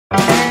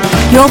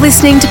You're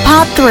listening to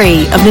part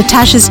 3 of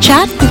Natasha's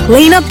chat with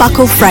Lena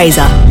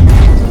Buckle-Fraser.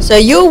 So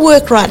your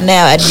work right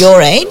now at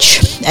your age,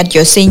 at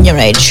your senior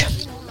age,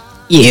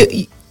 Yeah.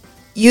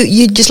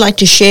 you just like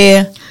to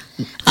share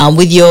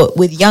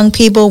with young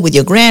people, with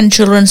your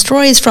grandchildren,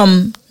 stories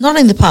from not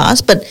in the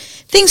past, but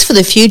things for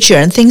the future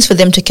and things for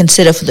them to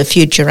consider for the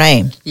future,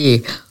 eh? Yeah.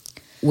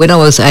 When I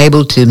was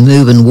able to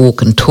move and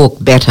walk and talk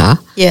better,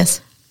 Yes.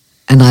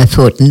 and I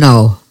thought,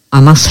 no, I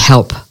must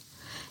help.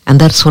 And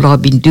that's what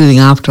I've been doing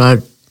after I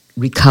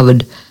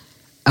recovered,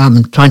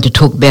 trying to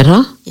talk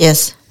better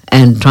Yes.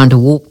 and trying to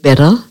walk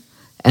better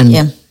and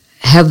Yeah.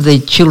 have the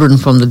children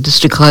from the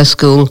district high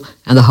school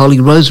and the Holy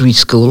Rosary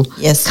School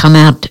Yes. come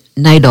out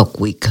NAIDOC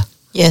week.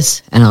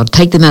 Yes. And I'd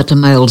take them out to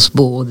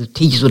Malesborough, the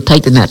teachers would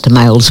take them out to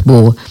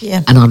Malesborough,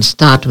 Yeah. and I'd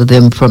start with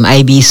them from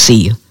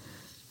ABC,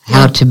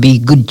 how Yeah. to be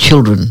good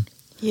children.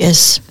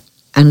 Yes.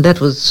 And that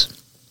was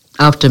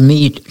after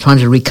me trying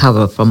to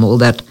recover from all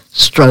that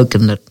stroke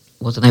and that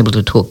wasn't able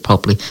to talk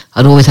properly.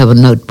 I'd always have a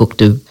notebook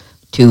to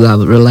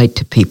relate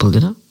to people, you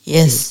know.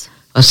 Yes.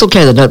 I still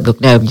carry the notebook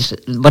now,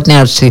 but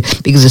now it's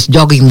because it's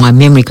jogging my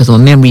memory because my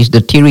memory is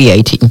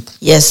deteriorating.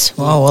 Yes.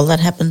 Oh, well, that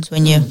happens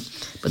when you...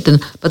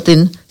 But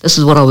then this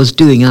is what I was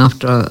doing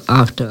after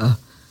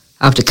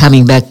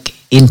coming back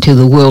into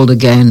the world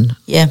again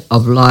Yeah.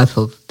 of life,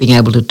 of being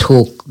able to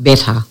talk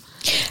better.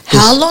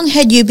 How long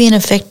had you been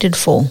affected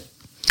for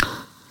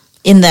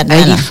in that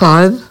manner?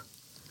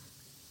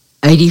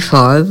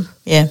 85,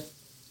 Yeah.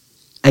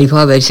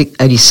 85, 86,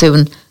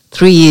 87,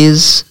 3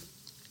 years,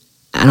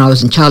 and I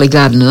was in Charlie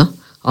Gardner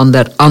on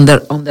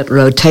that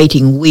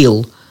rotating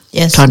wheel,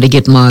 Yes. trying to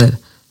get my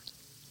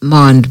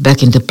mind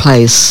back into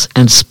place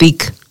and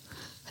speak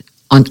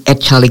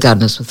at Charlie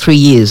Gardner's for 3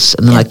 years,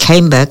 and then Yeah. I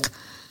came back,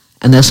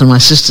 and that's when my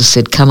sister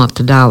said, "Come up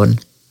to Darwin,"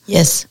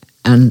 Yes.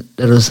 and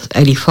it was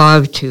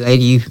 85 to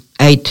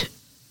 88,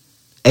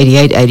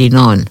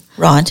 89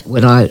 Right.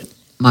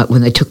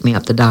 when they took me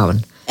up to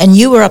Darwin. And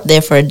you were up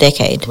there for a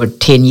decade. For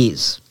 10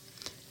 years.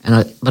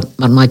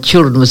 But my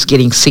children was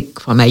getting sick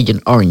from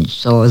Agent Orange,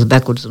 so I was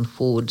backwards and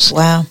forwards.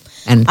 Wow.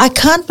 And I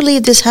can't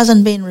believe this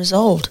hasn't been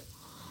resolved.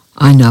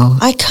 I know.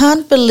 I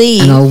can't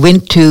believe And I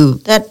went to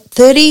that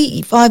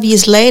 35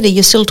 years later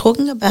you're still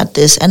talking about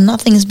this and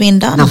nothing's been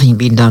done. nothing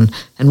been done,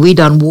 and we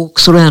done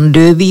walks around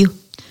Derby,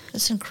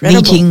 That's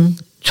incredible. meeting,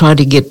 trying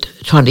to get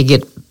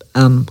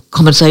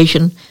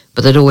compensation,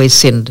 but they'd always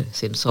send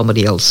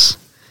somebody else,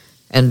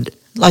 and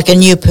Like a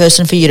new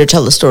person for you to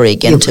tell the story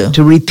again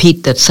to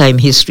repeat that same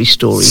history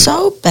story.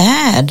 So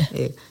bad.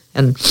 Yeah.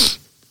 And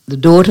the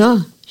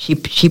daughter,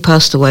 she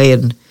passed away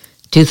in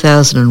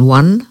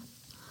 2001.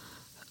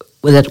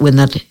 When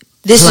that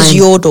This is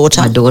your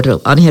daughter? My daughter.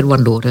 I only had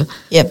one daughter.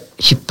 Yep.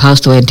 She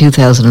passed away in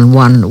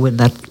 2001 when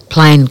that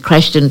plane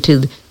crashed into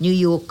New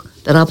York,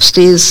 that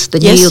upstairs, the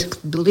Yes. New York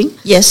building,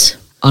 Yes.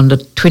 on the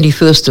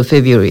 21st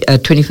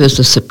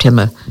of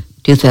September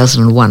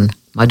 2001.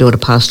 My daughter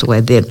passed away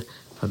then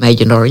from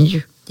Agent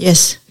Orange.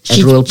 Yes. At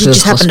She Royal Perth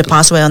just happened to Hospital.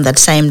 pass away on that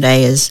same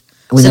day as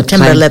When that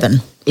September plane-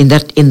 11. In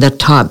that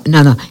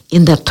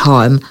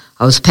time,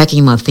 I was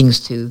packing my things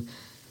to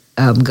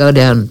go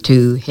down to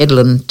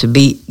Headland to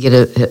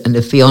and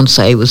the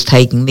fiance was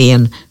taking me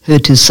and her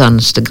 2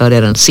 sons to go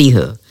down and see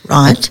her.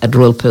 Right. At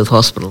Royal Perth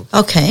Hospital.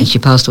 Okay. And she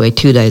passed away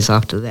 2 days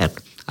after that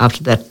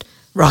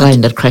Right.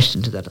 plane that crashed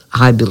into that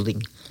high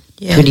building.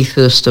 Yeah.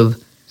 21st of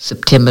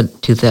September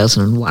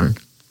 2001.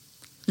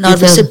 No, it was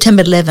 2000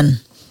 September 11.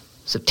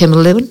 September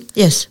 11?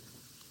 Yes.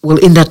 Well,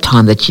 in that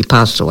time that she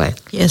passed away.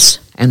 Yes.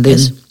 And then,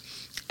 Yes.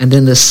 and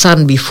then the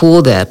son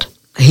before that,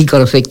 he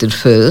got affected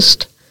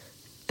first,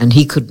 and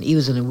he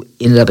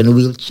ended up in a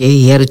wheelchair.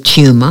 He had a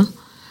tumor,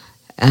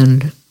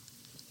 and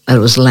it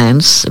was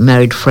Lance,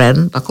 married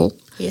Fran Buckle,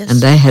 Yes. and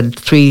they had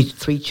three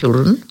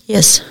children,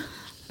 Yes.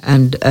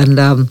 and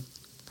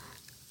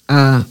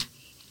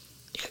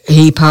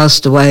he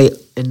passed away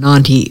in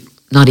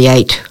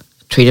 1998.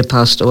 Trina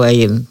passed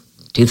away in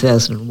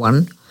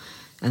 2001,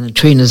 and then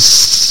Trina's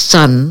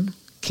son,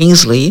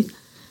 Kingsley,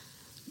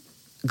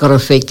 got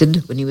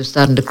affected when he was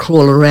starting to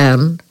crawl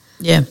around.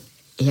 Yeah.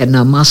 He had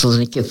no muscles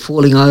and he kept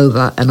falling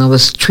over, and I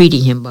was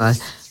treating him by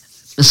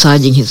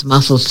massaging his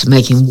muscles to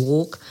make him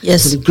walk.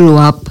 Yes. So he grew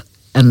up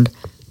and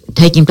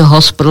take him to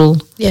hospital.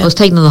 Yeah. I was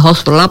taking him to the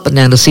hospital up and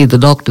down to see the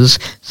doctors.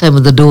 Same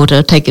with the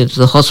daughter, taking her to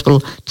the hospital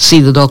to see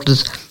the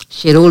doctors.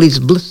 She had all these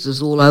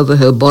blisters all over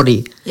her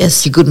body.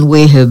 Yes. She couldn't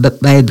wear her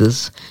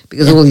bathers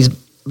because Yeah. all these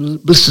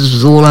blisters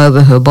was all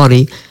over her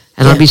body,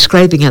 and Yeah. I'd be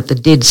scraping out the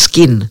dead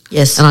skin.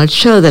 Yes. And I'd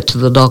show that to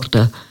the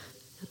doctor.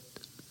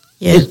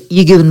 Yeah.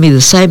 You're giving me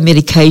the same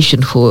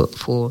medication for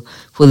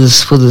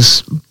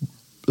this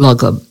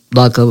like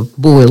a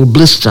boil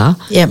blister,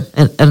 Yeah.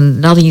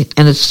 and nothing,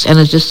 and it's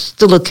just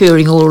still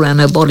occurring all around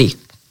her body,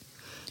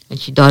 and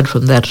she died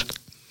from that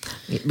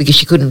because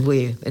she couldn't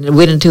wear, and it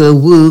went into her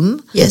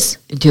womb, Yes.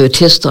 into her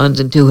intestines,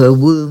 into her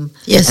womb,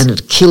 Yes. and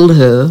it killed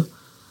her.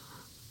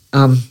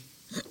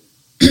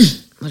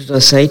 What did I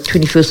say?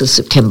 21st of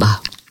September.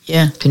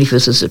 Yeah.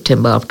 21st of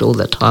September. After all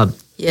that time.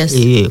 Yes.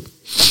 Yeah.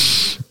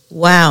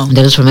 Wow.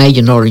 That is from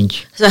Agent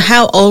Orange. So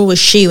how old was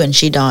she when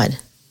she died?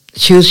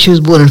 She was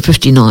born in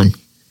 59.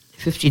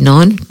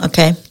 59?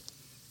 Okay.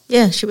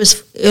 Yeah, she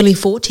was early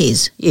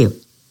 40s. Yeah.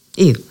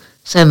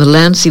 Sam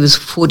Lance, he was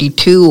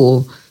 42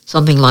 or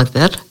something like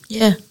that,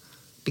 Yeah.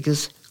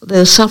 because they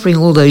were suffering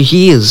all those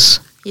years.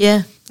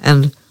 Yeah.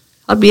 And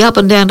I'd be up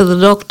and down to the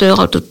doctor,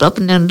 up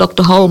and down to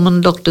Dr.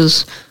 Holman,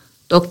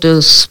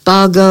 Dr.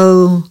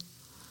 Spargo,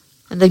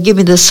 and they'd give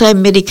me the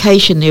same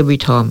medication every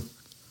time.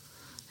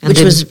 And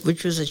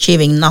Which was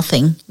achieving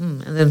nothing.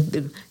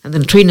 and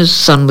then Trina's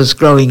son was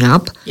growing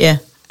up Yeah.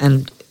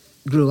 and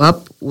grew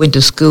up, went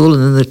to school,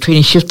 and then the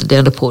Trina shifted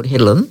down to Port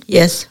Hedland,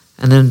 Yes.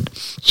 and then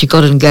she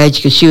got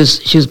engaged because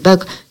she was back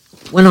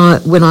when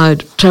I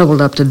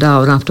travelled up to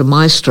Darwin after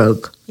my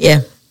stroke.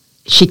 Yeah.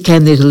 She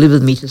came there to live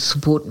with me to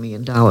support me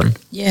in Darwin.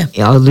 Yeah.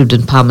 Yeah, I lived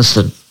in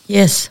Palmerston,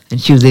 Yes. and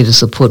she was there to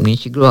support me.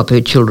 She grew up her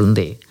children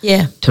there.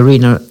 Yeah.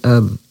 Tarina,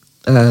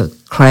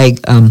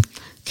 Craig,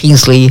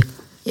 Kingsley,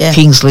 Yeah.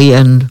 Kingsley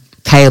and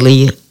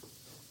Kaylee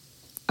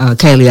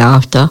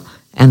after,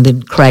 and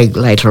then Craig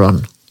later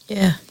on.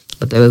 Yeah.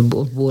 But they were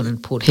born in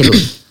Port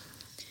Hedland.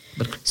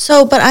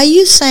 So, but are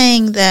you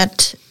saying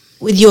that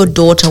with your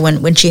daughter,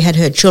 when she had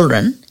her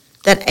children,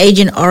 that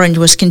Agent Orange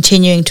was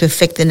continuing to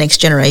affect the next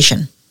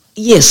generation?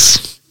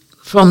 Yes,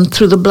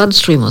 through the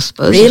bloodstream, I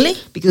suppose. Really?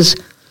 Because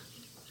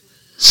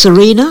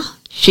Serena,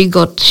 she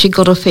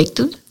got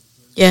affected.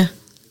 Yeah.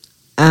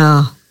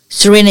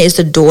 Serena is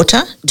the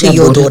daughter to Granddaughter,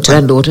 your daughter.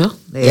 Granddaughter.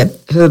 Yeah.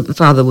 Yep. Her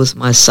father was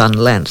my son,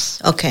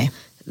 Lance. Okay.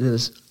 There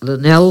was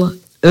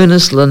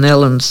Ernest,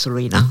 Linnell, and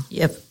Serena.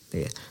 Yep.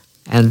 Yeah.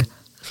 And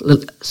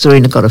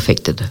Serena got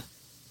affected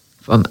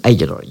from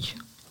Agent Orange.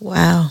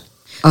 Wow.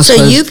 I So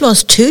suppose- you've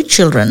lost 2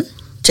 children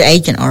to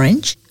Agent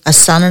Orange, a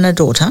son and a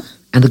daughter,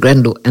 And the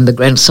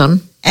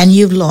grandson. and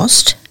you've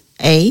lost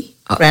a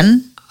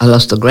I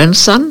lost the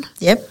grandson.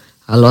 Yep.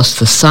 I lost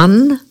the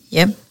son.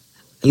 Yep.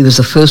 He was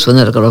the first one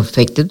that got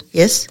affected.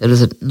 Yes. That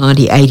was at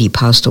 98, he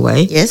passed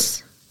away.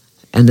 Yes.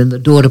 And then the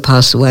daughter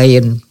passed away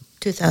in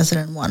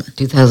 2001.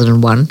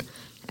 2001.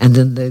 And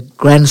then the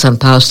grandson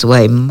passed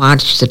away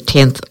March the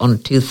 10th on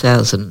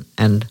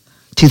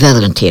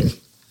 2010.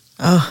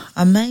 Oh,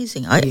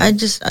 amazing. I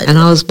just... And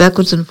I was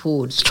backwards and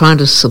forwards trying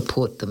to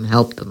support them,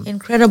 help them.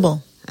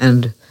 Incredible.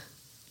 And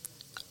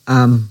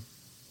I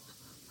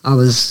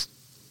was,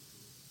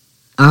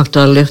 after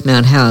I left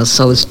Mount House,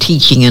 I was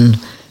teaching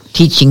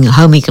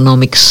home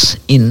economics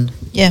in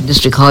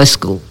District High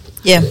School.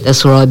 Yeah.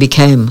 That's where I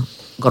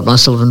got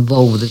myself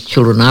involved with the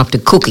children after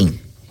cooking.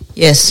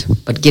 Yes.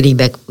 But getting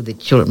back with the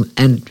children,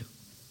 and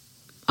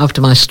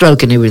after my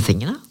stroke and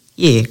everything,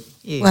 Yeah.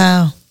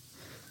 Wow.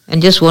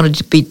 And just wanted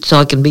to be, so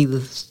I can be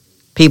with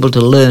people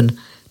to learn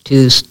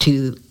to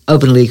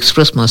openly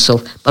express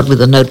myself, but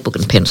with a notebook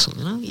and pencil,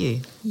 Yeah.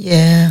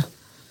 Yeah.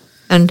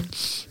 And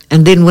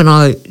then when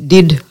I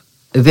did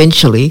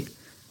eventually,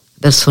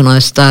 that's when I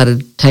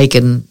started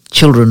taking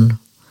children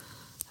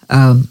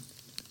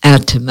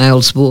out to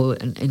Malesborough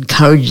and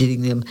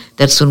encouraging them.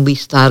 That's when we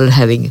started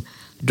having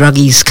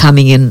druggies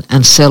coming in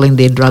and selling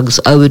their drugs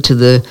over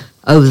the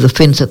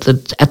fence at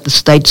the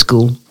state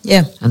school.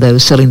 Yeah. And they were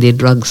selling their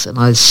drugs, and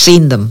I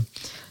seen them.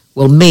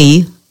 Well,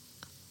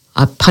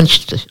 I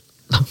punched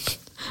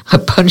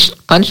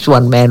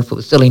one man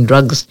for selling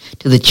drugs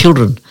to the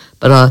children,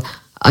 but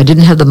I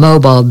didn't have the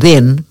mobile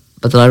then.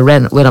 But I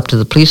went up to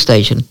the police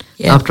station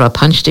after I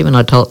punched him, and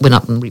I went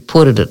up and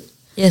reported it.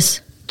 Yes.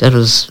 That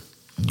was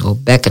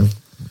back in,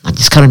 I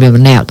just can't remember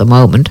now at the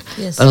moment.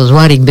 Yes. But I was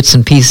writing bits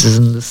and pieces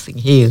in this thing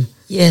here.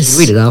 Yes. You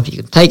read it after. You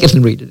can take it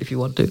and read it if you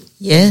want to.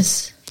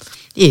 Yes.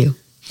 Yeah.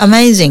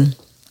 Amazing.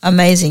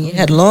 You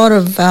had a lot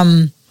of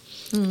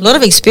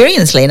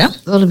experience, Lena.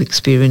 A lot of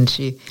experience,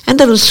 yeah. And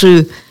that was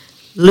through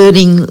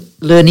learning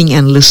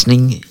and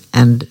listening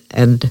and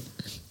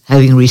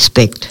having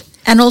respect.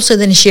 And also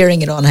then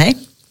sharing it on, hey?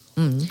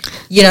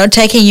 Mm.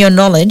 Taking your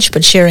knowledge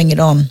but sharing it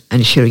on.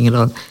 And sharing it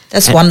on.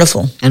 That's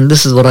wonderful. And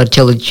this is what I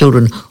tell the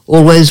children.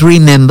 Always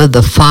remember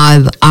the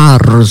 5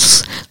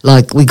 R's.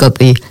 Like we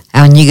got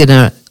our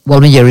Nyigana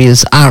Walmajari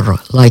is R.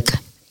 Like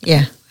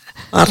Yeah.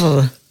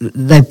 R.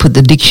 They put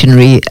the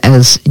dictionary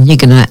as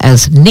Nyigana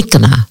as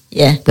Nikana.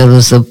 Yeah. That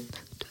was the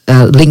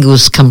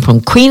linguists come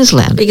from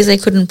Queensland. Because they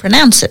couldn't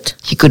pronounce it.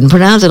 She couldn't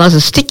pronounce it. I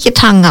said, stick your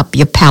tongue up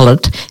your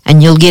palate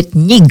and you'll get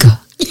Nig.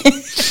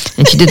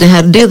 And she didn't know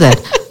how to do that.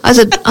 I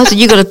said,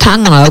 you got a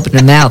tongue? And I opened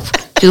her mouth.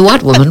 She's a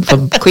white woman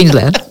from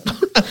Queensland.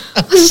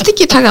 I said, stick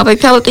your tongue up your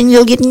palate and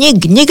you'll get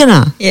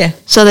Nigana. Yeah.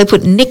 So they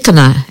put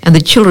Nikana, and the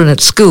children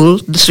at school,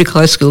 District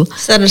High School,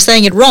 started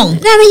saying it wrong.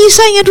 No, you're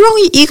saying it wrong.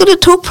 You got to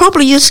talk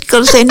properly. You just got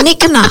to say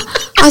Nikana.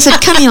 I said,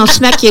 come here, I'll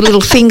smack your little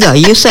finger.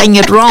 You're saying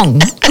it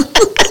wrong.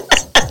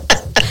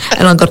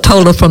 And I got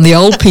told from the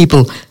old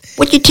people,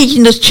 what you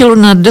teaching the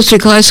children at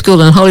District High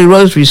School and Holy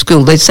Rosary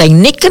School? They say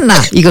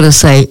Nikana. You got to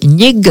say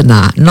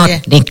Nigana, not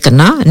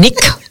Nikana. Nick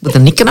with a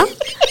Nikana.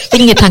 Stick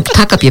your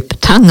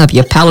tongue up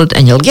your palate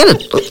and you'll get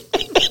it.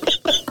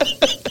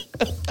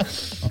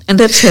 And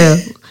that's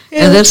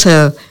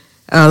how,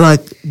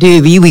 like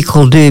Derby, we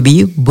call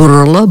Derby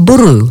Burula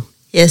Buru.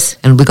 Yes.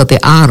 And we got the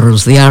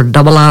R's,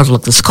 double R's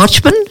like the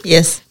Scotchman.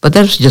 Yes. But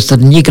that's just a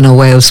Nyikina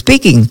way of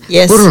speaking.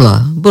 Yes.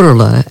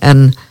 Burula,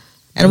 and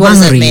what does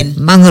that mean?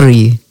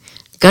 Mangari,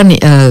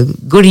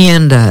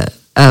 Gunianda,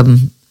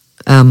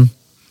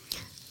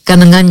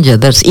 Kananganja,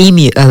 that's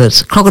emu,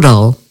 that's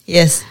crocodile.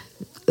 Yes.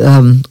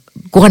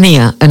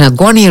 Guania, and a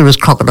guania is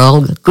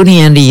crocodile.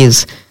 Guniandi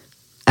is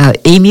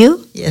emu.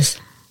 Yes.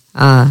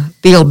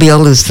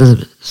 Biel is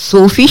the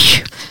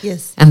sawfish.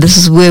 Yes. And this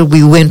is where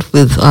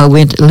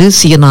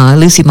Lucy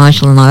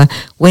Marshall and I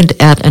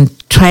went out and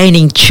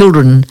training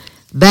children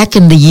back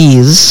in the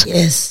years.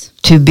 Yes.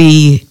 So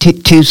we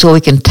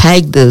can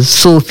tag the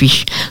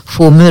sawfish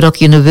for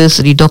Murdoch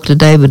University, Dr.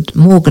 David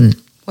Morgan.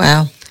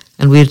 Wow.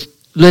 And we're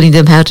learning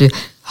them how to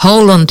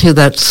hold on to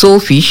that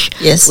sawfish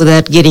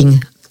without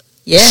getting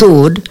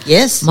sawed.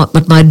 Yes.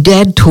 But my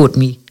dad taught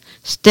me,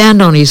 stand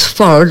on his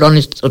forehead, on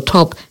his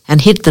top,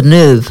 and hit the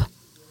nerve.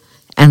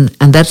 And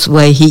that's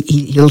where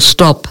he'll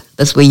stop.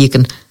 That's where you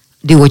can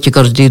do what you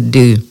got to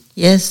do.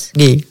 Yes.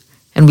 Yeah.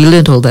 And we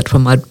learned all that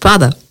from my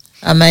father.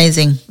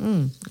 Amazing.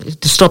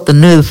 To stop the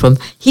nerve from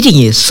hitting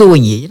you,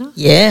 sawing you,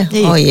 Yeah.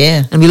 Oh,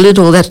 yeah. And we learned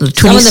all that in the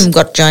 20s. Some of them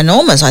got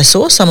ginormous. I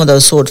saw some of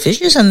those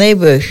swordfishes and they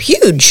were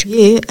huge.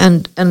 Yeah,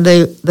 and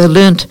we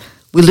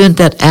learned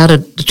that out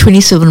at the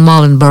 27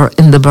 Mile in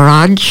the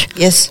barrage.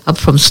 Yes. Up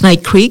from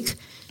Snake Creek.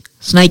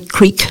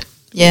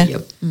 Yeah.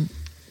 Yep.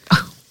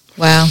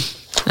 Wow.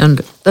 And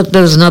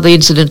there was another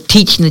incident,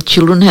 teaching the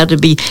children how to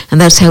be, and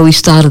that's how we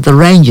started the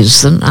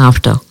rangers then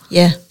after.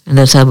 Yeah. And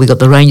that's how we got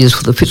the rangers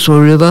for the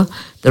Fitzroy River,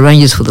 the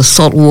rangers for the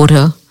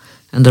saltwater,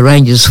 and the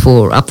rangers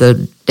for up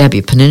the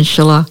Dabby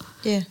Peninsula,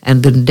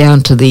 and then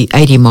down to the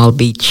 80 Mile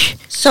beach.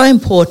 So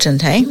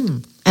important, hey?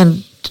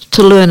 And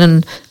to learn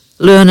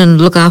and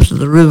look after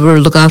the river,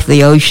 look after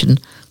the ocean,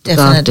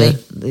 Definitely. look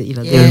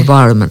after their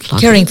environment.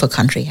 Caring for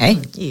country, hey?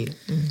 Yeah.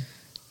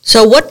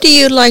 So what do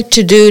you like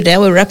to do now?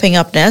 We're wrapping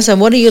up now. So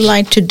what do you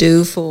like to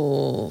do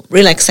for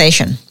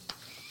relaxation?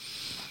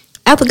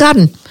 Out the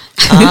garden.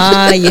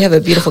 You have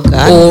a beautiful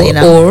garden.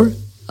 Or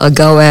I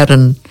go out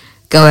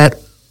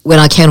when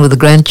I can with the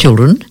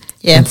grandchildren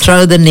and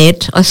throw the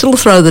net. I still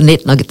throw the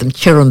net and I get them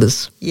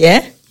chirimbas.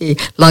 Yeah?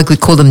 Like we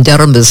call them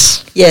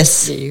durimbas.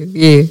 Yes.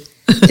 Yeah.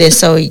 They're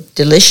so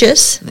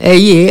delicious.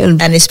 Yeah.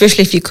 And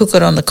especially if you cook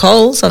it on the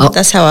coals.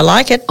 That's how I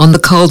like it. On the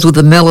coals with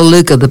the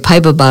melaleuca, the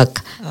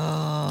paperbark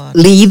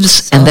leaves,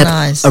 so and that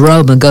nice.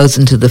 aroma goes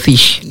into the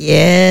fish.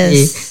 Yes.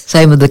 Yeah.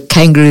 Same with the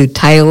kangaroo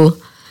tail.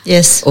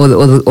 Yes. Or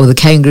the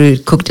kangaroo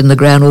cooked in the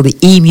ground, or the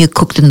emu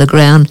cooked in the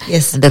ground.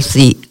 Yes. And that's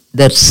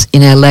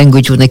in our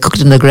language when they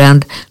cooked in the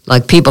ground.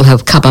 Like people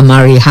have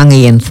kapamari,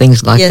 hangi, and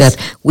things like that.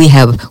 We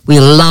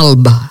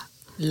lulb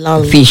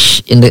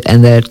fish in the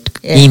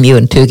emu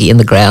and turkey in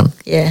the ground.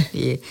 Yeah.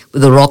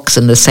 With the rocks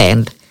and the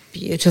sand.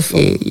 Beautiful.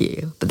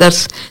 Yeah. But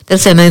that's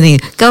the main thing.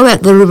 Go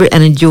out the river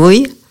and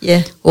enjoy.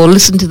 Yeah. Or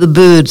listen to the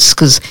birds,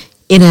 because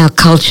in our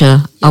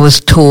culture, I was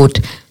taught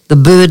the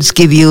birds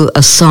give you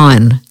a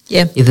sign.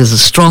 Yeah. If there's a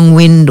strong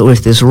wind, or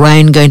if there's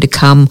rain going to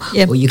come,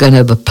 or you're going to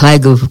have a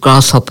plague of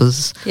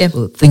grasshoppers,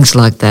 or things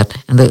like that.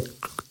 And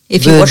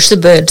if you watch the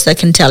birds, they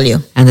can tell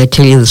you. And they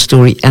tell you the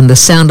story. And the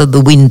sound of the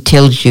wind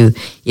tells you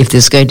if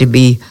there's going to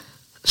be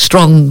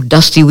strong,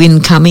 dusty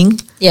wind coming.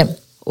 Yeah.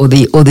 Or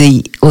the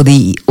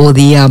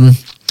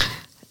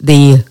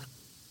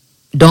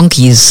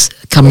donkeys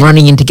come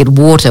running in to get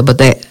water, but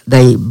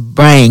they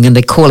braying and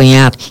they're calling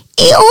out,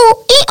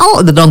 "Ee-oh,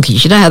 ee-oh," the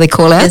donkeys. You know how they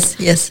call out? Yes,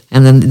 yes.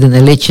 And then they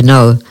let you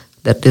know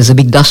that there's a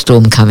big dust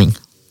storm coming.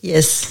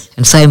 Yes.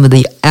 And same with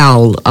the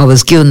owl. I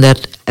was given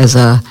that as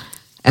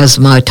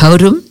my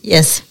totem.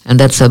 Yes. And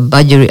that's I'm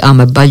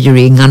a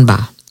Budgery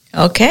Nganba.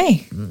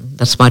 Okay.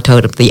 That's my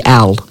totem, the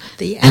owl.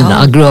 The owl. And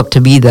I grew up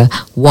to be the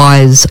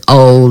wise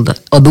owl,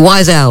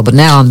 but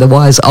now I'm the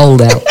wise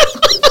old owl.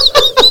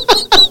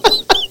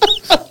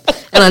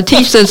 And I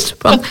teach this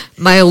from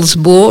Males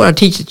Boar. I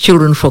teach the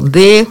children from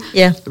there,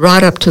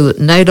 right up to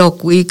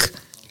NAIDOC week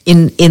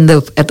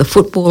at the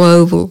football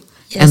oval,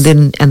 and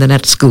then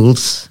at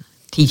schools,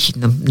 teaching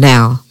them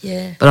now.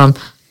 Yeah. But I'm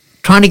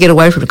trying to get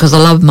away from it because I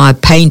love my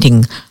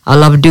painting. I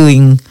love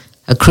doing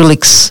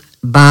acrylics,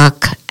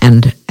 bark,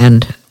 and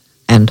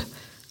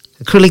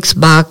acrylics,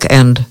 bark,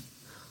 and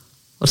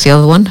what's the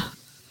other one?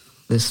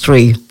 There's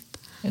three.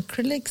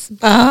 Acrylics,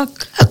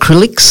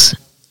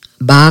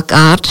 bark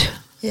art.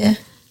 Yeah.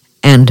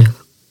 And,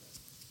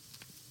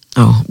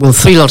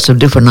 three lots of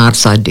different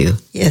arts I do.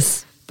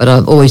 Yes. But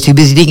I'm always too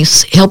busy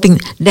helping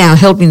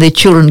the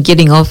children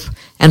getting off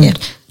and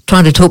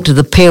trying to talk to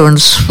the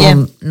parents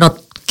from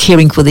not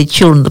caring for their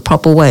children the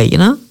proper way, you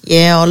know?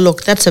 Yeah,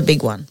 look, that's a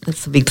big one.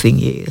 That's the big thing,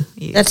 yeah.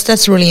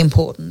 That's really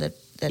important that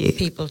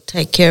people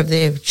take care of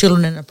their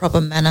children in a proper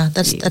manner.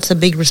 That's a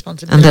big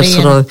responsibility. And that's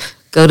what I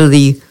go to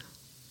the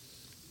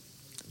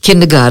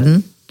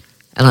kindergarten,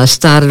 and I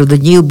started with the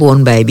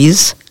newborn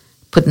babies,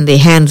 putting their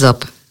hands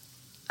up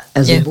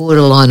as a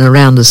borderline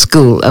around the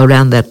school,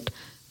 around that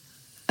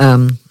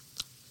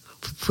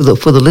for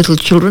the little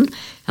children,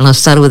 and I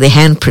started with their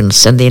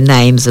handprints and their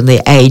names and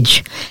their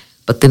age.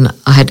 But then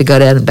I had to go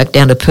back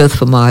down to Perth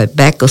for my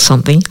back or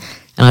something,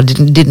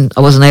 and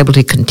I wasn't able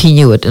to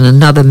continue it, and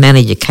another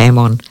manager came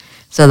on.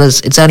 So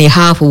it's only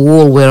half a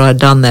wall where I'd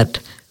done that,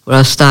 where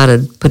I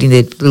started putting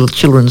their little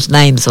children's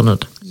names on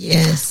it.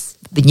 Yes.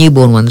 The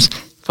newborn ones.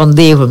 From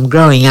there, from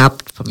growing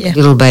up, from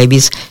little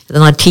babies, and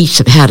then I teach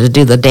them how to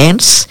do the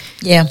dance.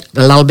 Yeah.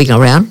 The lullabing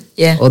around.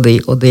 Yeah. Or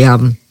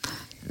the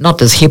not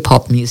this hip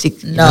hop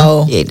music. you No.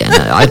 know. Yeah,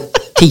 no. I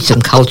teach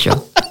them culture.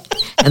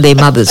 And their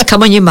mothers,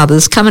 come on, you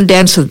mothers, come and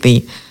dance with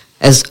me,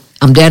 as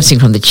I'm dancing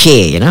from the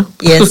chair, you know.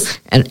 Yes.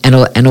 and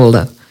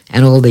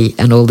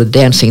all the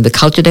dancing, the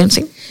culture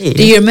dancing. Yeah.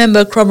 Do you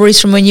remember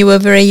crobberies from when you were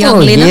very young, Oh,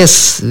 Lena?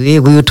 yes. Yeah,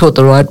 we were taught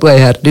the right way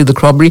how to do the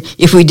crobbery.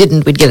 If we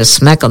didn't, we'd get a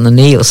smack on the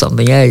knee or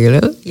something, you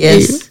know?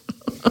 Yes.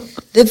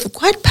 They're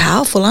quite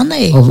powerful, aren't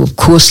they? Oh, of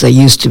course they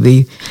used to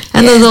be.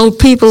 And Yeah. those old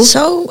people.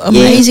 So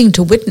amazing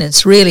to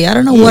witness, really. I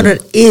don't know what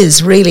it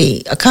is,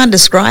 really. I can't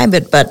describe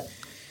it, but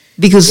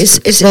Because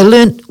It's- they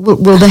learned,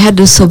 well, they had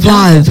to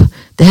survive.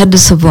 They had to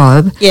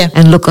survive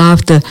and look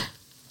after.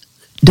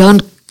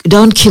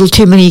 Don't kill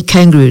too many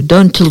kangaroo.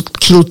 Don't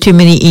kill too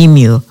many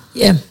emu.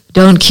 yeah,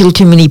 Don't kill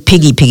too many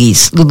piggies.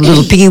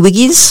 Little piggy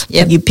wiggies.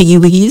 Yep. Piggy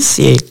wiggies,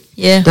 yeah.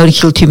 yeah, Don't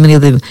kill too many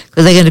of them.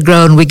 Because they're going to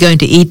grow and we're going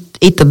to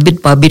eat them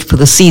bit by bit for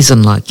the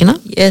season, like, you know.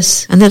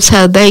 yes, And that's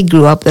how they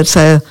grew up. That's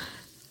how,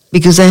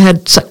 because they had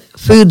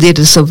food there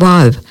to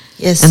survive.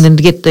 yes, And then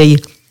to get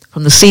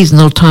from the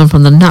seasonal time,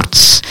 from the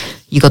nuts,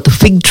 you got the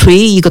fig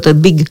tree, you got the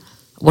big,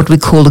 what we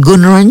call the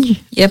gunnerange,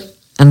 yep,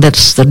 and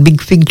that's the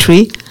big fig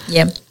tree.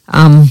 yep,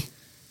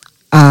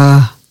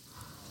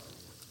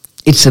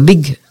 It's a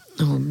big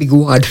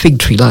wide fig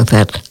tree like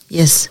that.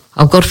 yes,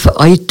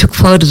 I took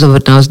photos of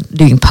it and I was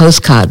doing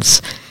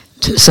postcards,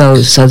 so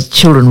the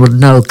children would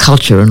know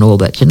culture and all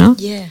that, you know.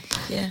 yeah,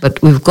 yeah,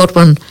 But we've got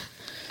one.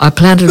 I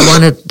planted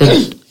one at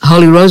the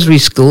Holy Rosary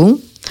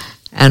School,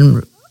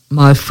 and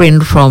my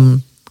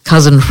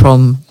cousin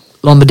from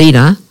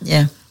Lombardina,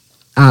 yeah,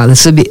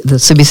 the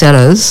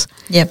Sibisatos,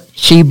 yep,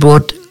 she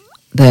brought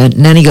the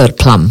nanny goat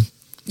plum,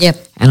 yep,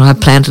 and I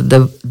planted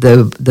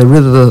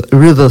the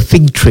river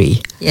fig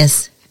tree,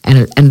 yes,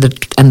 and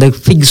the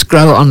figs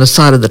grow on the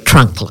side of the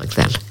trunk like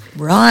that,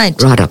 right,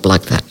 right up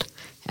like that,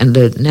 and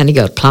the nanny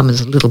goat plum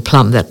is a little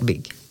plum that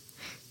big,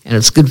 and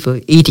it's good for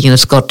eating, and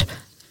it's got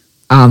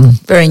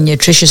very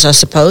nutritious, I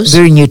suppose.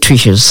 very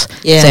nutritious.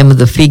 Yeah. Same with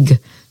the fig.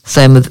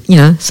 Same with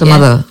some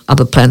Yeah.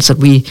 other plants that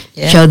we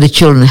Yeah. show the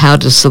children how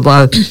to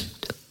survive.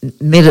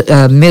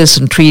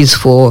 Medicine trees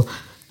for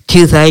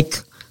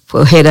toothache,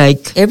 for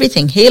headache,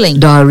 Everything, healing,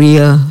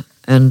 diarrhea,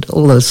 and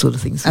all those sort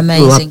of things. that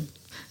grew up. amazing,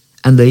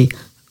 And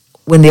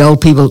when the old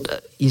people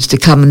used to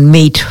come and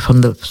meet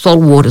from the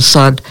saltwater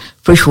side,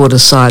 freshwater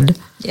side,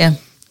 yeah,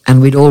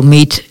 and we'd all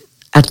meet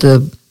at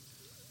the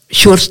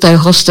short stay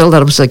hostel.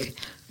 That was the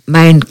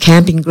main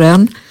camping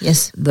ground.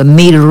 yes, The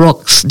Meter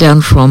Rocks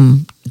down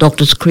from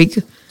Doctors Creek,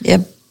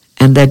 yep,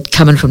 and they'd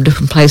come in from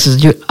different places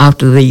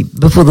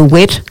before the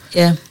wet,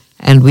 yeah,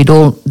 and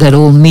they'd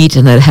all meet,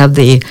 and they'd have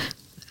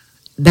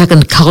back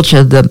in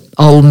culture, the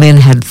old men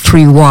had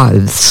 3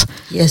 wives,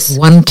 yes,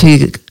 one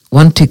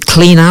to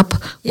clean up,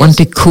 one Yes.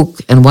 to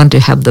cook, and one to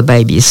have the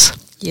babies.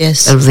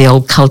 yes, That was the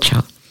old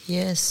culture,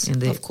 yes,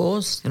 And of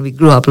course, and we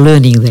grew up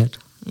learning that.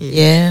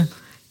 yeah,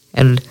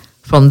 And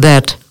from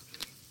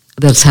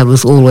that's how it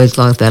was always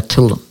like that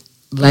till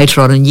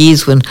later on in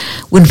years when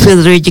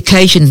further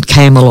education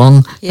came along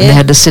and they Yeah.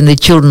 had to send their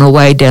children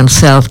away down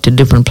south to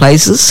different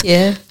places.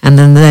 yeah, And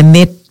then they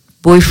met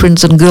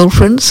boyfriends and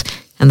girlfriends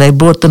and they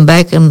brought them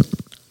back and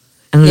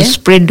Yeah. it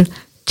spread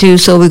to,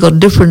 so we got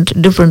different,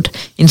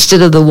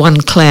 instead of the one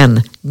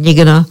clan,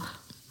 Nyigana,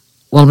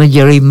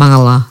 Walmajeri,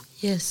 Mangala,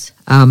 yes,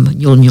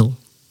 Nyul.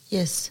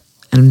 yes,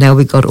 And now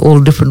we got all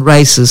different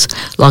races.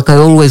 Like I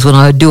always, when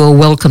I do a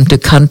welcome to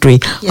country,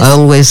 Yes. I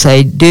always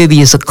say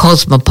Derby is a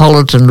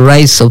cosmopolitan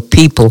race of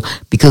people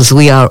because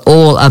we are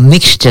all a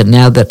mixture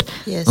now that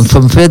Yes.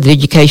 from further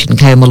education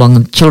came along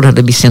and children had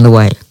to be sent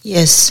away.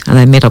 yes, And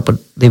they met up with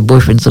their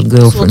boyfriends and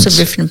girlfriends. sorts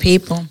of different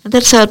people, And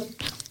that's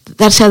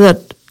how that,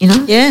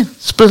 yeah,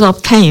 split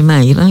up came,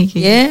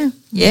 yeah,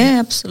 yeah,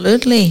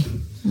 absolutely.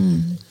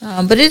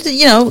 But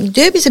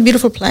Derby's a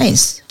beautiful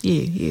place.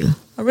 Yeah.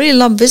 I really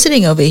love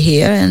visiting over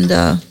here, and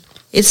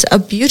it's a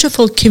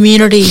beautiful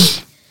community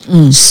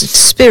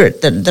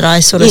spirit that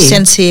I sort of Yeah.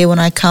 sense here when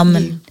I come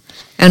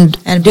And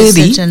and Derby,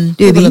 visit, and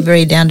people are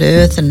very down to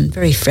earth and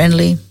very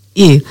friendly.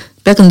 yeah.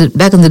 Back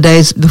in the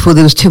days before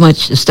there was too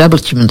much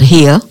establishment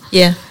here,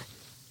 Yeah,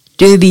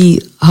 Derby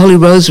Holy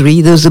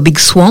Rosary, there was a big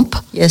swamp.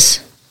 yes,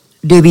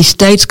 Derby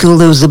State School,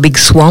 there was a big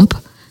swamp.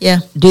 yeah,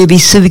 Derby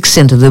Civic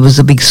Centre, there was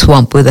a big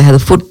swamp where they had a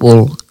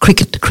football,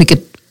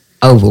 cricket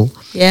oval.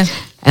 yeah,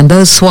 And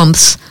those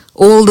swamps,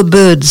 all the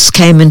birds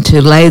came in to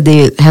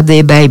have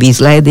their babies,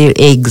 lay their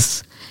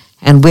eggs.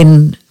 And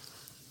when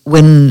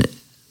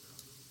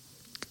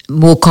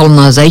more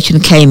colonisation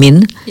came in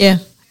yeah,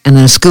 and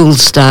the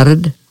schools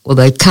started, well,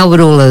 they covered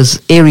all those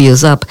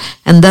areas up.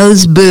 And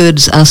those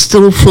birds are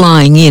still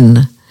flying in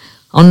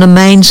on the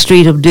main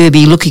street of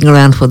Derby looking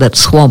around for that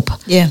swamp.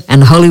 yeah,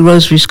 And Holy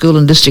Rosary School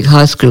and District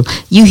High School,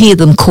 you hear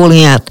them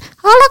calling out,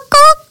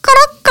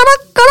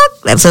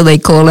 That's how they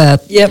call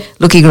out. Yep.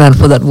 Looking around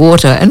for that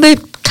water. And they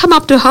come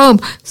up to home.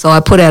 So I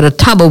put out a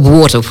tub of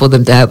water for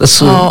them to have a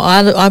swim. Oh,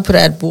 I put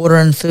out water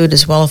and food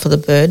as well for the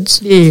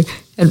birds. Yeah.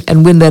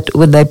 And when they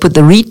put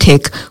the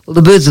retic, well,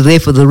 the birds are there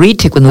for the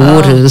retic when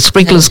the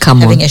sprinklers come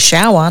on. Having a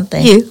shower, aren't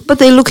they? Yeah, but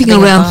they're looking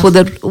Having a around bath. for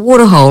that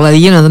water hole,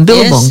 the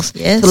billabongs,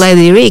 yes. to lay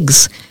their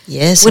eggs.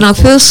 Yes. When of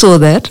I course. first saw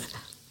that,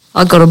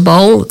 I got a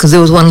bowl, because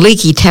there was one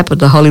leaky tap at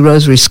the Holy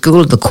Rosary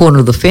School at the corner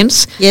of the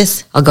fence.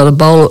 Yes. I got a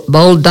bowl,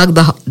 dug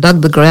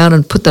the ground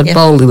and put that Yep.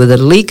 bowl there with a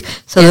leak,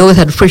 so they always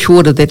had fresh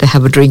water there to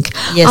have a drink.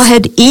 Yes. I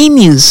had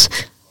emus.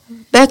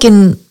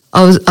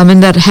 I'm in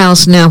that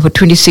house now for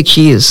 26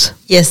 years,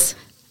 Yes.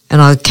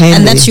 and I came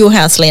And there. that's your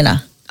house,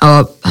 Lena.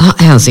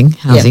 Housing.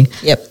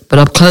 Yep. But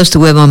I'm close to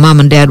where my mum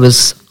and dad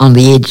was on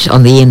the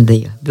end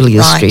there,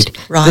 Villiers Right, Street.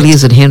 right.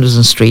 Villiers and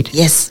Henderson Street.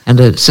 Yes. And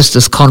the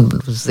Sisters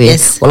Convent was there.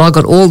 Yes. Well, I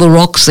got all the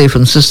rocks there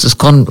from Sisters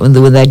Convent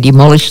when they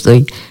demolished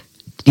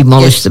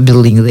the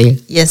building there.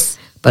 Yes.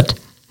 But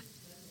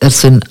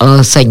that's when I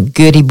was saying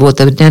Gertie bought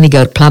the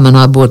Nannygoat plum and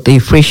I bought the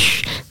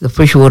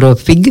freshwater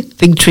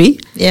fig tree.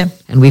 Yeah.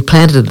 And we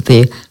planted it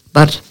there.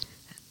 But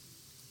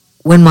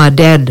when my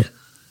dad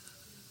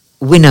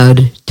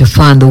winnowed to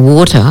find the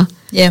water,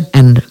 Yeah.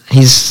 and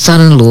his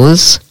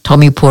son-in-laws,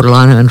 Tommy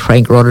Portolano and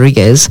Frank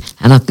Rodriguez,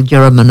 and Uncle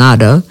Jerome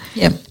Monado,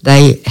 Yep.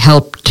 they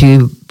helped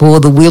to bore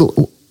the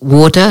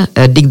water,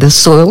 dig the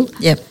soil,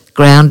 Yep.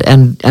 ground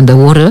and the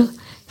water.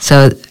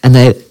 And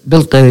they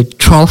built the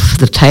trough,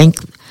 the tank,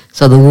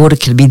 so the water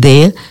could be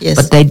there. Yes.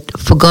 But they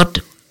forgot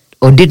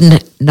or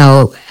didn't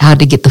know how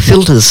to get the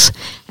filters.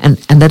 And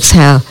that's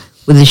how,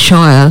 with the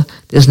Shire,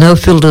 there's no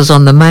filters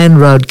on the main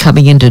road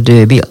coming into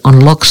Derby on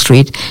Lock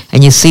Street,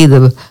 and you see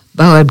the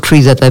baobab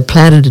trees that they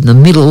planted in the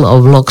middle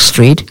of Lock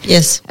Street.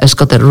 Yes. It's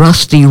got that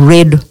rusty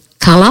red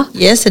colour.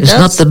 Yes, it it's does.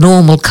 not the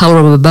normal colour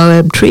of a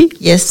baobab tree.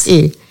 Yes.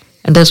 Yeah.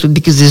 And that's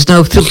because there's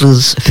no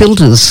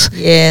filters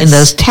Yes. in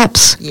those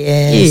taps.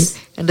 Yes.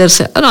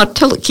 Yeah. And I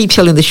keep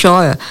telling the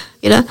Shire,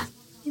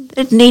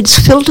 it needs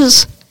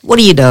filters. What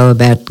do you know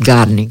about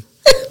gardening?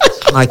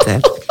 Like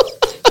that.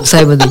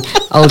 Same with the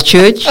old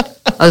church.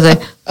 I say,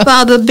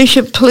 Father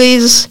Bishop,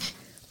 please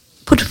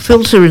put a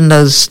filter in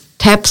those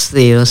taps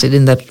there. I said,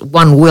 in that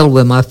one well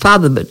where my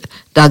father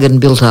dug and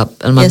built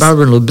up, and my Yes.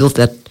 brother-in-law built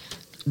that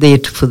there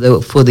for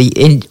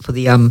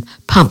the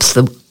pumps,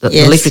 the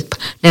Yes. electric.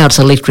 Now it's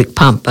electric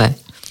pump,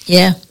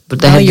 Yeah.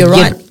 but they No, had to you're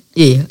get- right.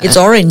 Yeah, It's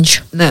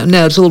orange.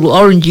 now it's all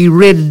orangey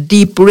red,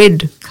 deep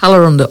red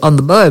colour on the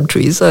baobab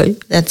trees. So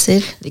That's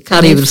it. you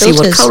can't They need even see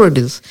what filters. colour it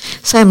is.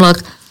 Same like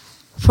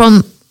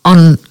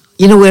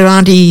where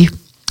Auntie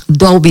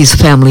Dolby's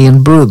family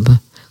in Broome,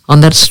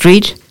 on that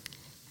street,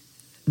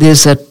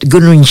 there's that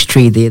Gunringe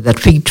tree there, that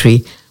fig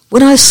tree.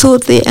 When I saw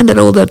it there, and it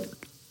all that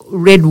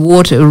red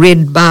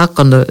bark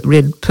on the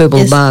red purple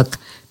Yes. bark,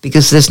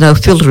 because there's no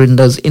filter in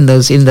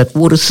that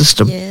water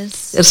system.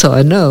 Yes. That's how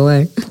I know,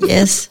 eh?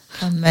 Yes.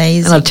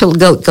 Amazing. And I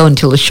go and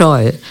tell the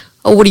Shire,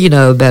 what do you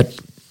know about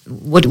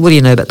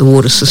the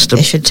water system?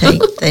 They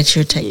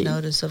should take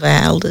notice of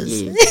our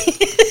elders.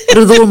 But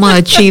with all my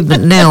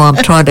achievement now, I'm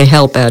trying to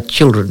help our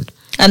children.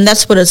 And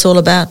that's what it's all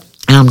about.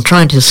 And I'm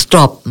trying to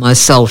stop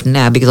myself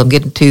now because I'm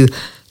getting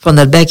from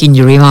that back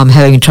injury, I'm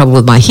having trouble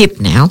with my hip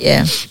now.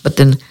 Yeah. But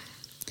then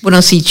when I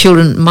see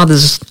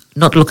mothers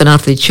not looking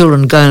after their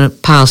children going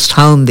past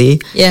home there,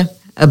 Yeah.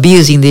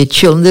 abusing their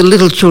children, their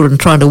little children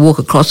trying to walk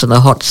across in the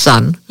hot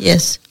sun,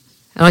 Yes.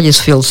 and I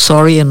just feel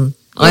sorry and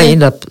I Yeah.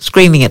 end up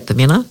screaming at them,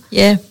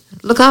 Yeah.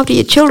 Look after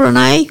your children,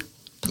 eh?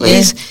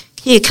 Please.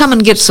 Here, come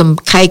and get some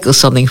cake or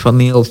something from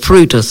me, or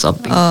fruit or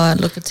something. Oh,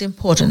 look, it's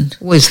important.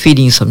 Always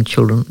feeding some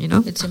children,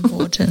 It's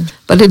important.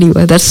 But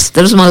anyway, that's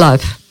my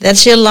life.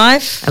 That's your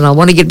life. And I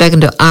want to get back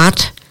into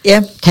art,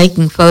 Yeah.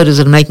 taking photos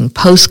and making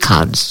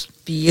postcards.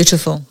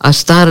 Beautiful. I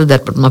started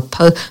that, but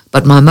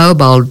my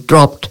mobile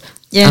dropped,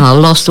 Yeah. and I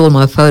lost all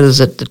my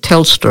photos at the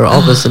Telstra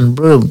office in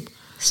Broome.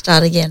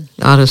 Start again.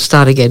 I had to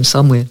start again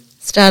somewhere.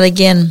 Start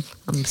again.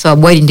 So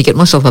I'm waiting to get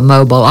myself a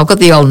mobile. I've got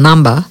the old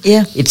number.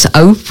 Yeah. It's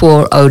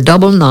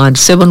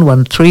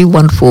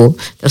 0409971314.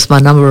 That's my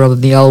number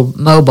of the old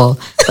mobile.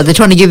 But they're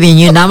trying to give me a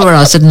new number.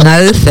 I said,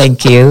 no,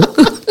 thank you.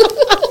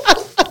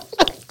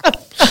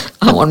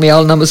 I want my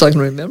old number so I can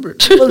remember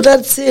it. Well,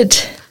 that's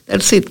it.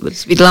 That's it.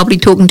 It's been lovely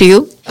talking to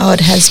you. Oh, it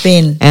has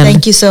been. And-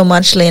 Thank you so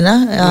much,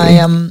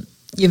 Lena.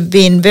 You've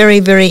been very,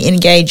 very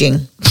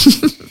engaging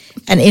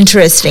and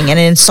interesting and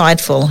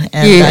insightful,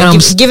 and Yeah, and I'm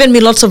given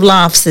me lots of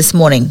laughs this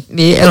morning.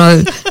 Yeah,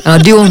 and I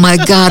do all my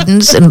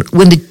gardens, and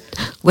when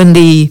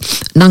the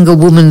Nunga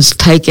Women's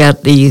take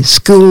out the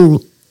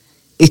school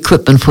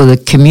equipment for the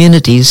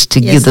communities to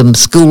Yes. give them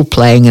school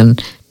playing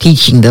and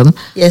teaching them,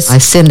 Yes. I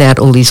send out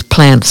all these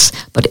plants,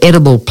 but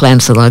edible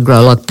plants that I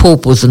grow, like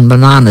pawpaws and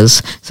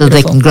bananas, so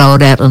they Beautiful. can grow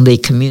it out in their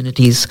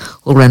communities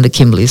all around the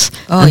Kimberleys.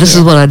 Oh, and this yeah.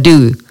 is what I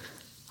do.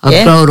 I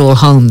Yeah. grow it all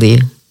home there.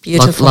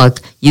 Beautiful.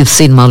 Like you've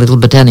seen my little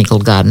botanical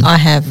garden. I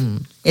have.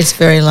 It's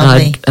very And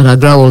lovely. and I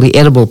grow all the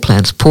edible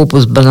plants,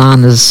 pawpaws,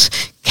 bananas,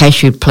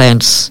 cashew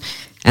plants,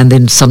 and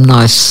then some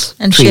nice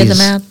And trees. share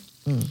them out.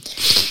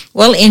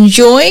 Well,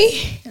 enjoy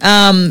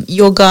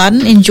your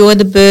garden. Enjoy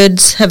the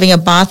birds having a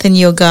bath in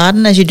your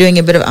garden as you're doing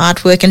a bit of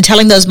artwork, and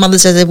telling those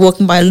mothers as they're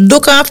walking by,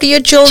 look after your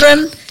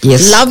children,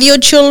 Yes. love your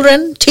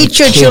children, teach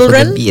your Care for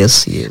children. them.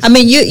 Yes, yes. I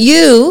mean,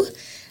 you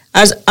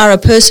are a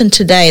person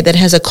today that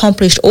has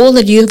accomplished all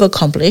that you have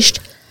accomplished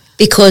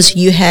because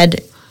you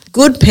had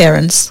good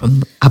parents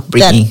From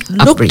upbringing.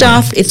 that looked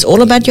after. It's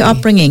all about your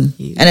upbringing,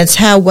 and it's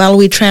how well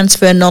we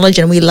transfer knowledge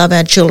and we love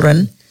our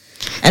children,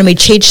 and we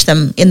teach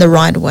them in the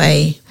right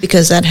way,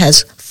 because that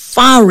has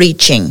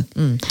far-reaching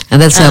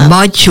And that's how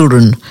my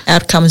children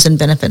outcomes and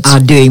benefits. are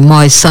doing.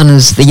 My son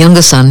is the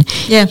younger son.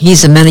 Yeah.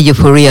 He's a manager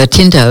for Rio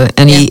Tinto,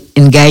 and he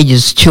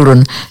engages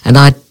children, and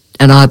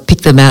I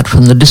pick them out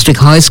from the district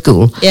high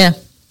school Yeah,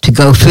 to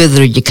go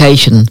further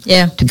education,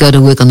 yeah, to go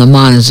to work on the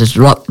mines, as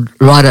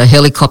ride a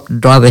helicopter,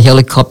 drive a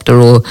helicopter,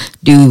 or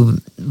do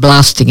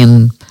blasting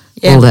and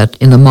Yeah. all that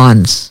in the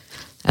mines.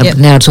 And Yep.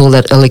 now it's all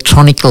that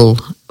electronical,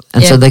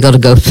 and so Yeah. they got to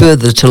go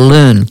further to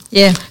learn.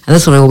 yeah, And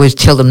that's what I always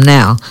tell them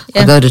now.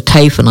 Yeah. I go to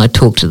TAFE and I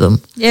talk to them.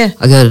 yeah,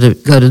 I go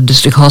to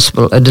district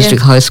hospital,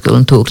 district high school,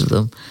 and talk to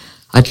them.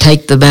 I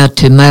take them out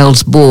to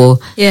Males Bore,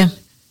 yeah,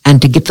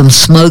 and to get them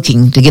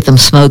smoking, to get them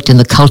smoked in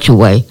the culture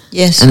way,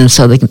 yes. and then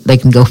so they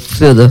can go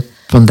further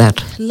from that.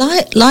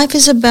 Life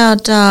is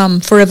about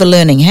forever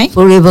learning, hey?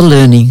 Forever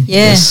learning.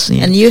 Yeah. Yes,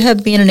 yeah. And you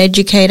have been an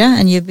educator,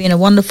 and you've been a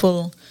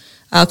wonderful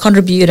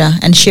contributor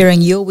and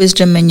sharing your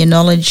wisdom and your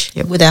knowledge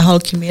Yep. with our whole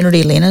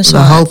community, Lena. So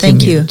The whole thank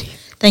community. you.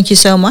 Thank you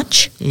so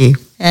much. Yeah.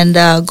 And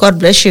God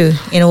bless you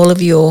in all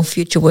of your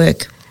future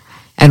work.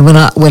 And when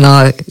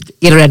I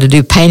get around to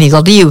do paintings,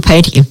 I'll do you a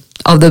painting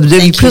of the dirty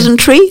Thank you. prison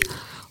tree,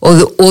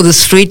 or the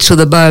streets with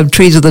the baobab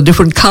trees with a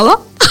different colour.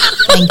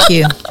 Thank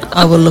you.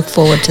 I will look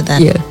forward to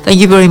that. Yeah. Thank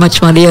you very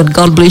much, my dear, and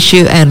God bless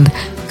you, and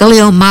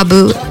Galio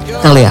Mabu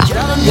Galia.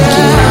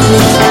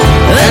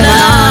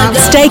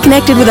 Stay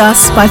connected with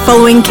us by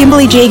following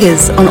Kimberly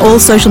Jeegers on all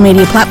social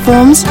media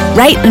platforms,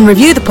 rate and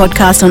review the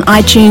podcast on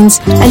iTunes,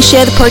 and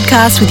share the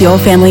podcast with your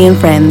family and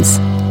friends.